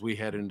 Patriots as we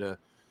head into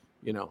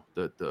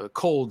the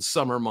cold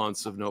summer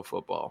months of no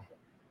football.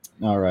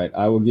 All right.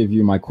 I will give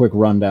you my quick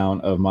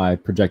rundown of my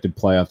projected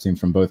playoff teams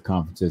from both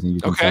conferences, and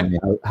you can tell me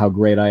how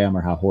great I am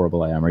or how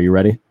horrible I am. Are you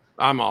ready?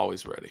 I'm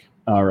always ready.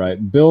 All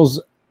right.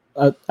 Bills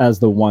as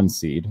the 1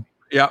 seed.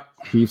 Yep.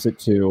 Chiefs at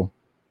 2,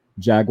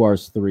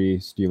 Jaguars 3,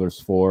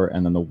 Steelers 4,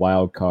 and then the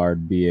wild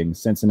card being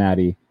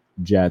Cincinnati,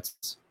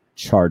 Jets,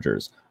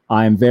 Chargers.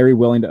 I am very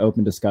willing to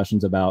open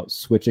discussions about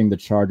switching the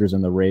Chargers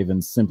and the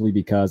Ravens simply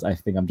because I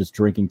think I'm just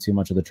drinking too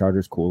much of the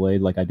Chargers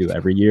Kool-Aid like I do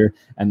every year,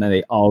 and then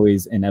they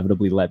always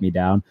inevitably let me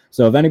down.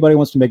 So if anybody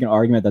wants to make an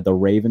argument that the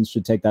Ravens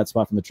should take that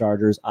spot from the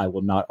Chargers, I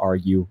will not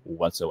argue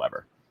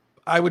whatsoever.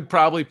 I would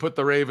probably put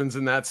the Ravens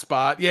in that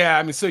spot. Yeah,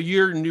 I mean, so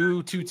your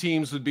new 2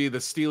 teams would be the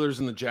Steelers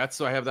and the Jets.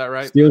 So I have that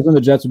right? Steelers and the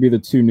Jets would be the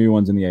 2 new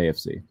ones in the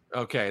AFC.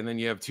 Okay, and then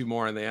you have 2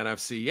 more in the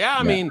NFC. Yeah,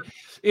 I mean,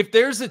 if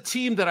there's a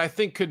team that I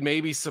think could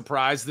maybe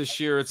surprise this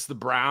year, it's the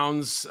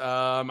Browns.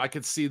 I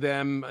could see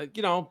them,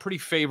 pretty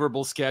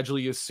favorable schedule.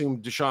 You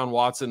assume Deshaun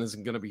Watson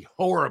isn't going to be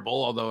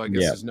horrible, although I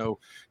guess there's no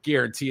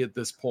guarantee at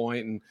this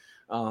point.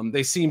 And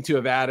they seem to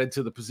have added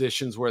to the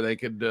positions where they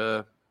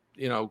could,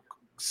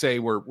 say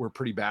we're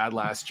pretty bad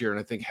last year, and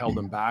I think held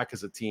them back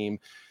as a team.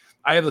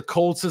 I have the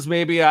Colts as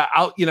maybe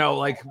out,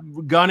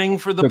 gunning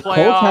for the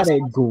playoffs. Colts had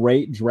a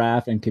great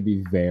draft and could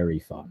be very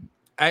fun.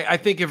 I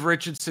think if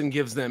Richardson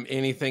gives them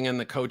anything and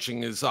the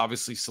coaching is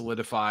obviously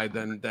solidified,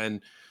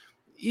 then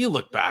you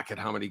look back at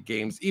how many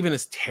games, even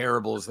as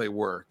terrible as they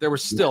were, there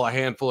was still a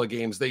handful of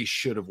games they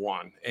should have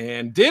won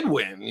and did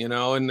win,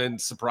 and in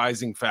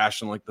surprising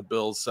fashion like the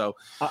Bills. So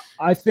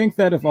I think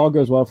that if all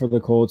goes well for the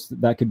Colts,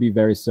 that could be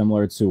very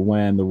similar to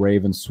when the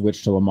Ravens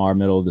switched to Lamar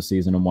middle of the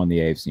season and won the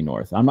AFC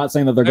North. I'm not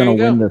saying that they're going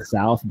to win the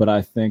South, but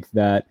I think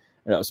that,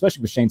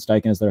 especially with Shane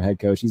Steichen as their head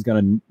coach, he's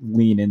going to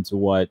lean into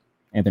what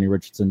Anthony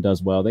Richardson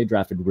does well. They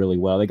drafted really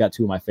well. They got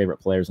 2 of my favorite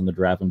players in the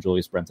draft,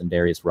 Julius Brents and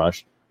Darius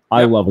Rush.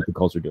 I love what the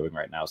Colts are doing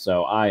right now.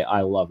 So I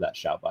love that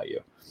shout by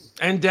you.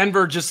 And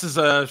Denver just as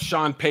a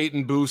Sean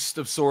Payton boost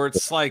of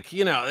sorts. Like,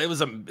 it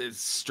was a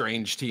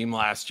strange team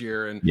last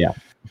year. And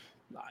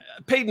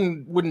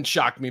Payton wouldn't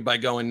shock me by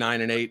going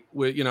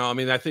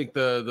 9-8. I think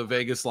the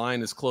Vegas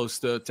line is close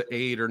to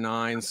 8 or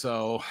 9.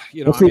 So,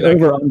 what's the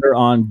over-under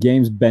on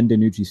games Ben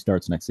DiNucci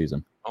starts next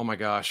season? Oh my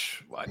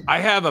gosh. I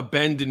have a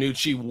Ben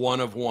DiNucci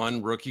 1-of-1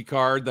 rookie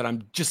card that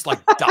I'm just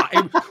like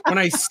dying. When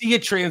I see a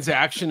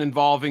transaction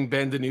involving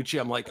Ben DiNucci,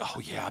 I'm like, oh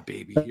yeah,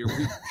 baby, here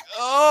we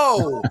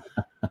go.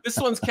 This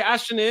one's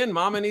cashing in.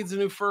 Mama needs a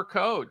new fur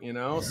coat,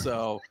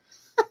 so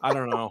I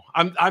don't know.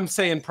 I'm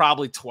saying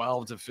probably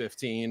 12 to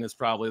 15 is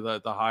probably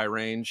the high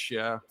range.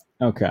 Yeah.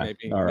 Okay.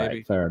 Maybe, all right.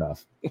 Maybe. Fair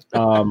enough.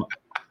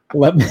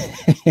 Let me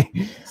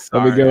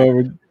go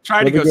over.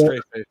 Try to go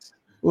straight face.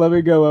 Let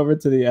me go over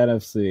to the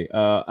NFC.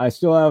 I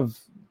still have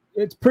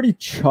it's pretty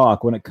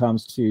chalk when it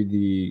comes to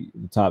the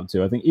top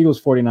 2. I think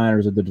Eagles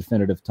 49ers are the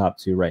definitive top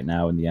 2 right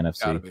now in the NFC.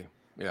 Gotta be.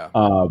 Yeah.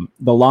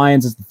 The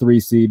Lions is the 3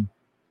 seed.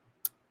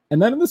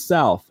 And then in the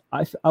South,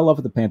 I love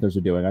what the Panthers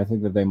are doing. I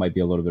think that they might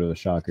be a little bit of a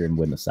shocker and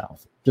win the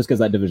South just because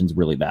that division's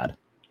really bad.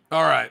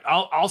 All right,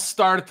 I'll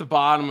start at the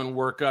bottom and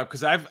work up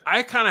because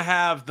I kind of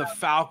have the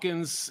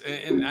Falcons,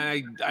 and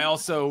I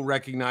also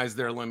recognize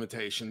their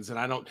limitations, and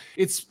I don't.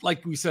 It's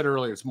like we said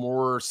earlier, it's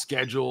more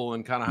schedule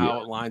and kind of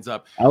how it lines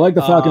up. I like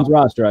the Falcons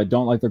roster. I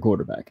don't like their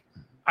quarterback.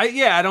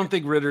 I don't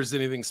think Ritter's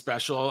anything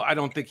special. I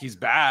don't think he's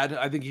bad.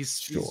 I think he's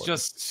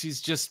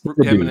just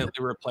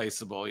eminently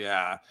replaceable.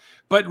 Yeah,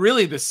 but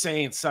really the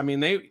Saints. I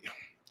mean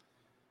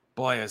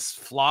Boy, as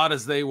flawed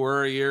as they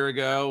were a year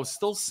ago,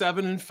 still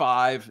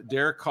 7-5.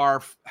 Derek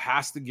Carr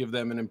has to give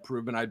them an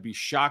improvement. I'd be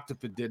shocked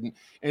if it didn't.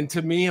 And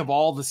to me, of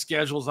all the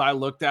schedules I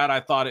looked at, I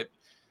thought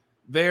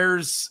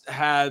theirs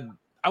had,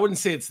 I wouldn't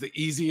say it's the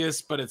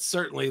easiest, but it's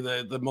certainly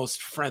the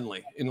most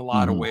friendly in a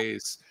lot of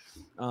ways.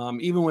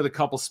 even with a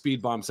couple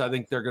speed bumps, I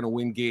think they're going to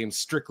win games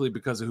strictly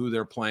because of who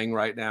they're playing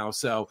right now.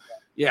 So,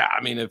 yeah,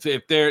 I mean,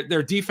 if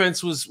their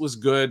defense was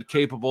good,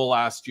 capable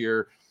last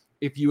year,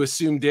 if you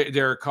assume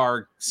Derek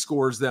Carr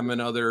scores them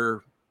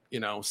another,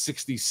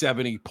 60,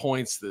 70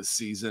 points this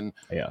season,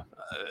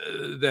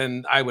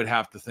 then I would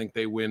have to think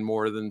they win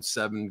more than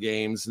 7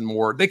 games and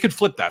more. They could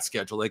flip that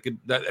schedule. They could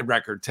that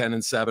record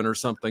 10-7 or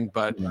something.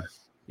 But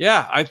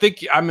yeah, I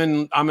think I'm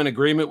in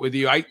agreement with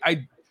you.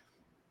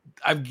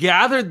 I've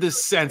gathered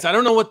this sense. I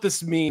don't know what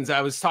this means.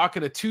 I was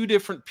talking to 2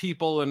 different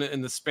people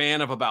in the span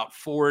of about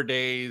 4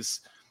 days.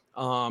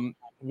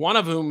 One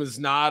of whom is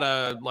not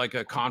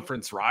a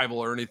conference rival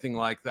or anything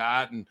like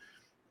that. And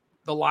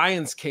the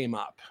Lions came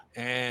up,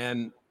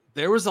 and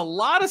there was a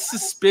lot of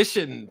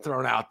suspicion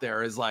thrown out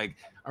there as like,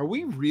 are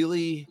we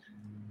really,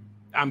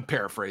 I'm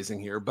paraphrasing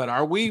here, but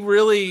are we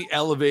really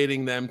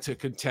elevating them to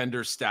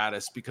contender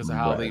status because of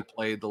how they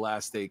played the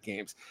last 8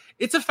 games?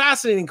 It's a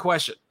fascinating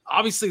question.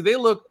 Obviously, they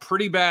looked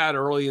pretty bad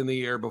early in the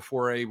year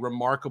before a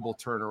remarkable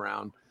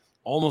turnaround,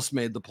 almost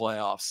made the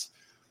playoffs.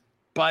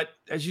 But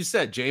as you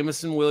said,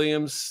 Jameson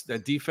Williams,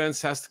 that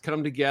defense has to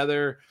come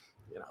together.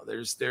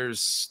 There's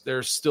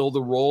still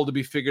the role to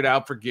be figured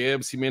out for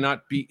Gibbs. He may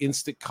not be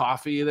instant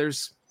coffee.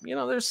 There's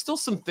still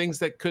some things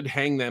that could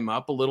hang them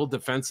up a little.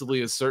 Defensively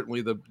is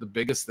certainly the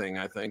biggest thing,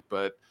 I think.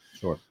 But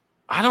sure,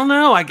 I don't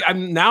know.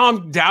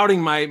 I'm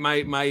doubting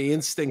my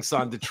instincts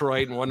on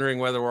Detroit and wondering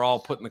whether we're all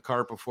putting the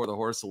cart before the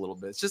horse a little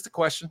bit. It's just a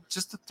question,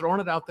 just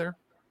throwing it out there.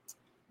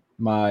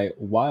 My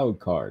wild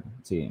card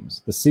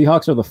teams. The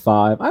Seahawks are the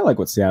 5. I like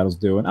what Seattle's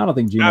doing. I don't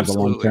think Geno's a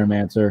long-term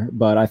answer,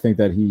 but I think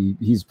that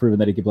he's proven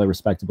that he can play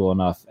respectable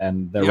enough,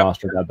 and their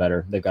roster got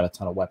better. They've got a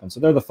ton of weapons. So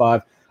they're the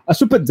 5. I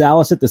should put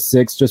Dallas at the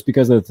 6 just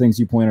because of the things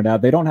you pointed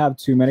out. They don't have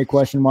too many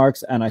question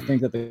marks, and I think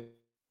that they're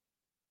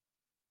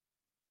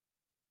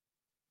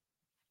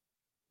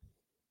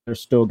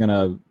still going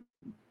to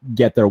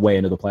get their way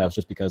into the playoffs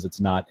just because it's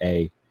not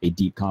a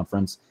deep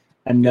conference.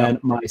 And then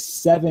my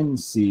 7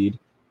 seed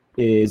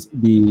is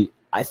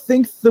I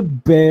think the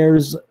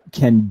Bears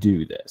can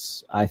do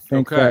this. I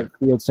think that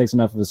Fields takes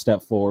enough of a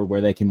step forward where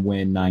they can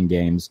win 9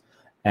 games.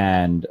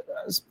 And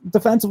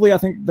defensively, I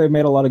think they've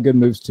made a lot of good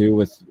moves too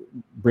with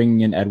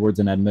bringing in Edwards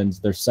and Edmonds.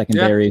 Their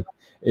secondary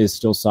is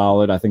still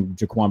solid. I think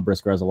Jaquan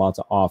Brisker has a lot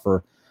to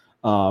offer.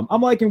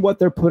 I'm liking what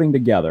they're putting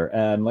together.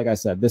 And like I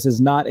said, this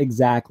is not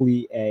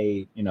exactly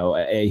a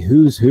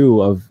who's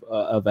who of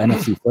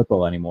NFC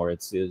football anymore.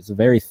 It's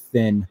very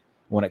thin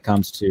when it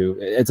comes to,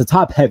 it's a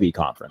top heavy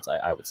conference,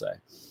 I would say.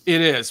 It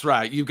is,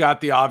 right. You've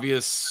got the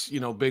obvious,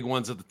 big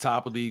ones at the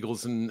top with the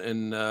Eagles and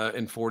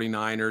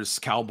 49ers.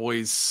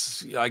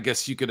 Cowboys, I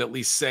guess you could at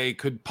least say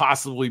could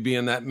possibly be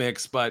in that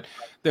mix, but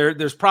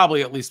there's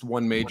probably at least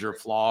one major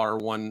flaw or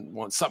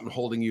one something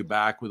holding you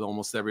back with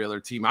almost every other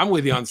team. I'm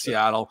with you on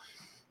Seattle.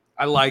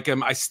 I like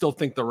them. I still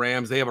think the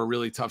Rams, they have a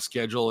really tough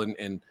schedule,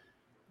 and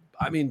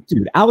I mean,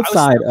 dude,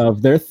 outside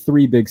of their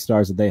 3 big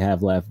stars that they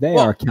have left, they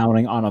are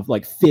counting on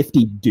like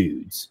 50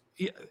 dudes.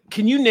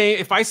 Can you name,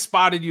 if I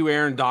spotted you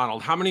Aaron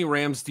Donald, how many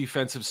Rams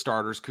defensive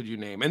starters could you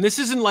name? And this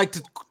isn't like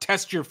to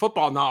test your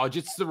football knowledge.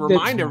 It's to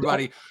remind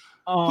everybody,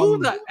 who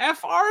the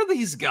F are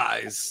these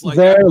guys? Like,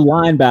 their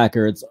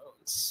linebacker, is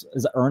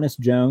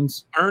Ernest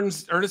Jones.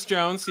 Ernest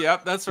Jones.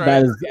 Yep, that's right.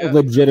 That is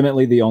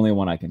legitimately the only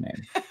one I can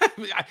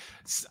name.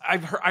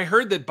 I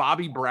heard that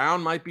Bobby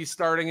Brown might be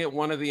starting at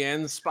one of the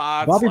end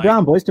spots. Bobby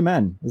Brown, Boys to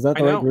Men. Is that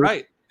the right group?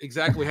 Right.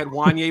 Exactly. We had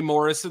Wanye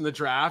Morris in the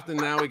draft, and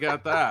now we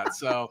got that.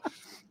 So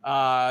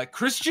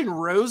Christian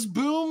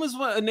Roseboom is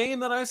a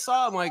name that I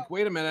saw. I'm like,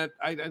 wait a minute.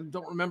 I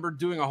don't remember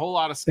doing a whole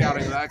lot of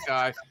scouting of that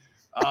guy.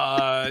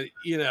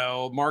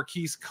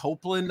 Marquise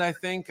Copeland, I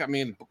think. I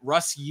mean,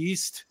 Russ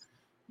Yeast.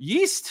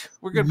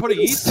 We're going to put a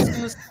yeast in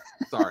this.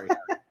 Sorry.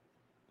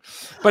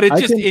 But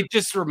it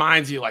just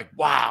reminds you, like,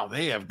 wow,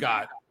 they have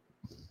got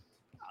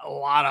a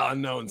lot of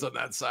unknowns on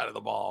that side of the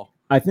ball.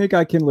 I think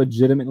I can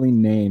legitimately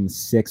name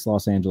 6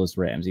 Los Angeles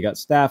Rams. You got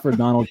Stafford,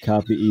 Donald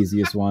Cup, the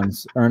easiest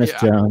ones, Ernest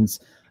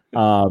Jones,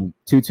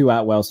 Tutu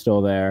Atwell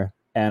still there.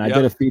 And I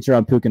did a feature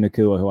on Puka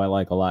Nacua, who I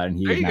like a lot, and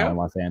he is now in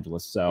Los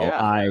Angeles. So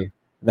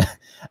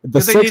the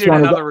they needed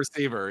another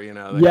receiver,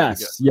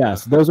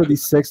 Yes. Those are the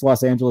 6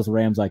 Los Angeles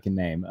Rams I can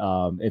name.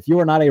 If you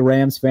are not a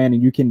Rams fan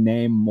and you can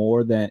name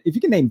if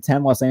you can name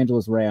 10 Los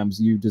Angeles Rams,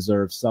 you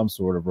deserve some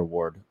sort of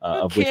reward.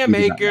 Cam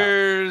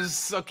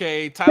Akers,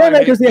 okay. Cam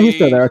Akers, he's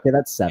still there. Okay,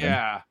 that's 7.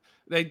 Yeah.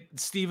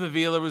 Steve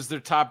Avila was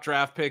their top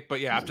draft pick,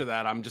 but after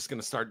that, I'm just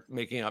going to start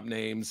making up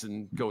names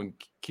and going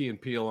Key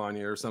and Peele on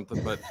you or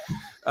something. But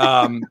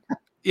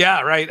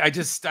yeah, right.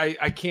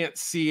 I can't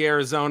see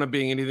Arizona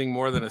being anything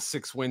more than a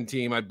 6-win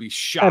team. I'd be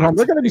shocked.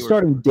 They're going to be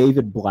starting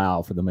David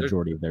Blau for the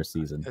majority of their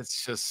season.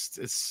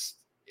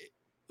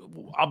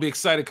 I'll be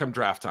excited come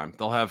draft time.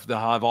 They'll have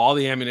all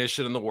the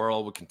ammunition in the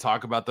world. We can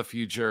talk about the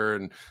future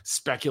and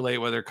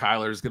speculate whether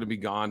Kyler is going to be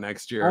gone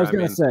next year. I was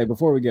going to say,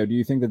 before we go, do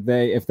you think that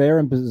if they're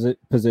in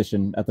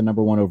position at the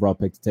number 1 overall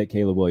pick to take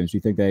Caleb Williams, do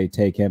you think they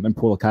take him and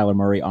pull a Kyler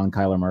Murray on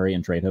Kyler Murray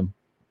and trade him?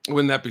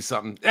 Wouldn't that be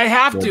something? They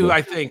have to,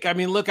 I think. I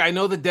mean, look, I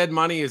know the dead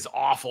money is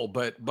awful,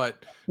 but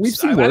we've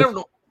seen I don't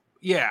know.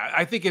 Yeah,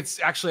 I think it's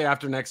actually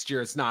after next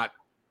year, it's not,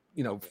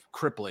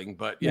 crippling,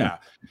 but yeah.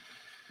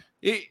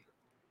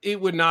 It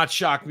would not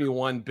shock me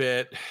one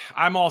bit.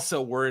 I'm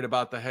also worried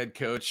about the head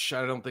coach.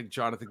 I don't think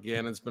Jonathan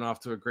Gannon's been off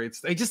to a great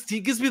start.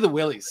 He gives me the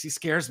willies. He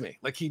scares me.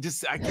 Like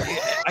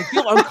I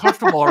feel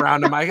uncomfortable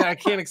around him. I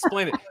can't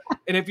explain it.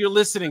 And if you're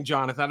listening,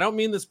 Jonathan, I don't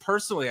mean this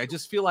personally. I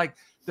just feel like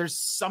there's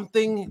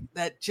something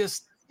that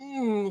just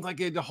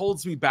like it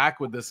holds me back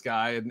with this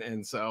guy.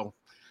 And so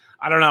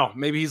I don't know.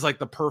 Maybe he's like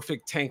the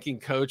perfect tanking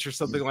coach or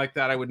something like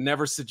that. I would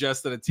never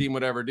suggest that a team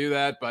would ever do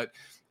that, but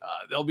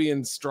they'll be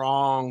in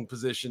strong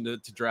position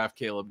to draft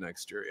Caleb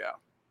next year. Yeah.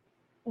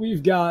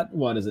 We've got,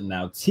 what is it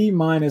now?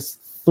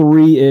 T-minus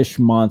 3-ish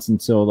months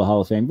until the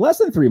Hall of Fame. Less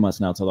than 3 months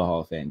now until the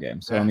Hall of Fame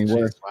game. So,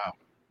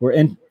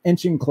 we're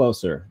inching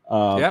closer.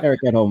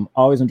 Eric Edholm,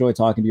 always enjoy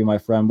talking to you, my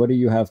friend. What do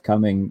you have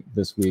coming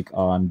this week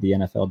on the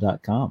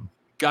NFL.com?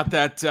 Got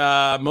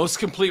that most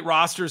complete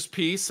rosters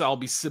piece. I'll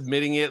be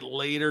submitting it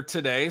later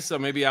today. So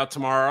maybe out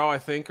tomorrow, I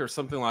think, or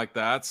something like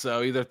that.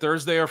 So either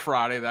Thursday or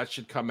Friday, that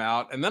should come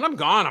out. And then I'm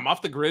gone. I'm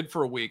off the grid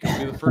for a week.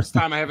 It'll be the first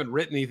time I haven't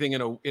written anything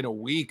in a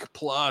week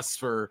plus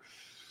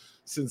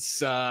since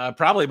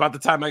probably about the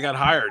time I got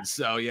hired.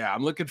 So yeah,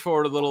 I'm looking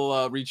forward to a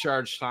little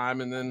recharge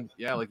time. And then,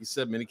 yeah, like you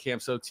said, mini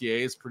camps,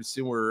 OTAs, pretty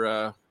soon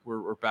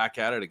we're back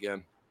at it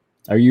again.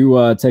 Are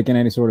you taking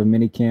any sort of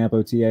mini camp,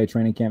 OTA,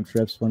 training camp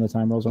trips when the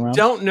time rolls around?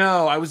 Don't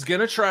know. I was going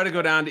to try to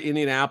go down to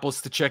Indianapolis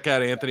to check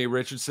out Anthony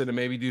Richardson and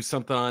maybe do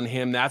something on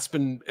him. That's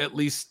been at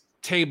least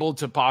tabled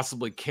to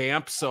possibly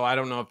camp. So I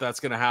don't know if that's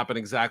going to happen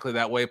exactly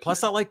that way.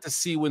 Plus, I like to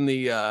see when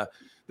the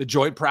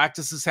joint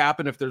practices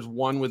happen. If there's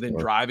one within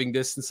driving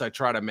distance, I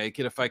try to make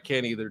it if I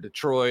can, either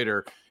Detroit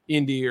or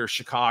Indy or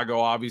Chicago,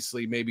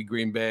 obviously, maybe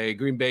Green Bay.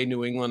 Green Bay,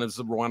 New England is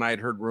the one I'd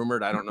heard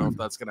rumored. I don't know if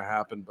that's going to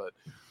happen, but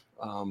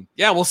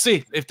we'll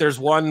see. If there's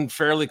one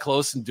fairly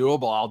close and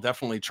doable, I'll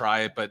definitely try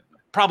it, but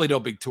probably no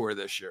big tour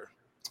this year.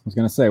 I was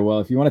going to say, well,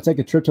 if you want to take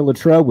a trip to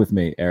Latrobe with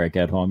me, Eric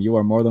Edholm, you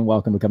are more than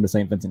welcome to come to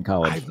St. Vincent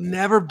College. I've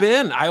never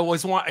been. I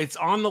always want. It's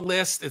on the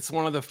list. It's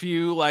one of the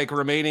few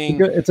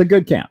remaining. It's a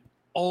good camp.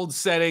 Old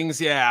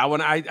settings. Yeah,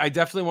 I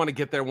definitely want to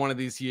get there one of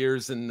these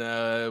years, and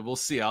we'll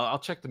see. I'll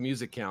check the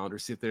music calendar,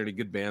 see if there are any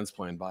good bands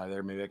playing by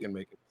there. Maybe I can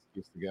make an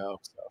excuse to go.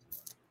 So.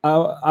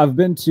 I've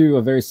been to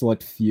a very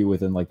select few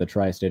within the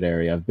tri-state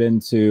area. I've been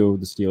to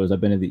the Steelers.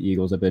 I've been to the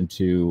Eagles. I've been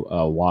to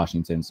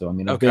Washington. So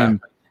I've been,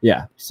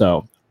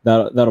 So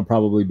that'll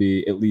probably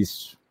be at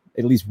least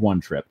one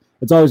trip.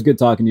 It's always good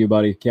talking to you,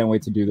 buddy. Can't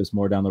wait to do this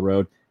more down the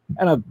road,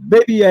 and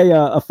maybe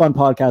a fun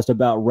podcast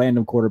about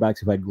random quarterbacks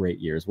who've had great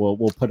years. We'll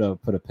put a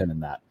pin in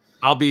that.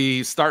 I'll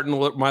be starting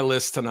my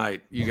list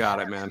tonight. You got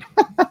it, man.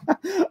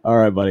 All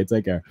right, buddy.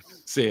 Take care.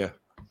 See ya.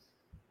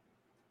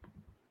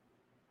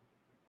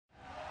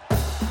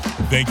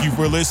 Thank you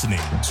for listening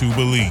to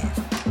Believe.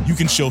 You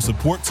can show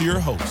support to your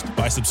host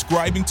by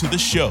subscribing to the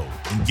show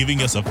and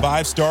giving us a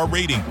 5-star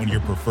rating on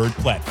your preferred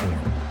platform.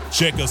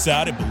 Check us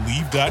out at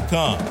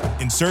Believe.com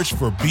and search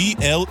for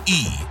BLEAV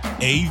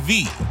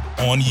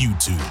on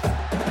YouTube.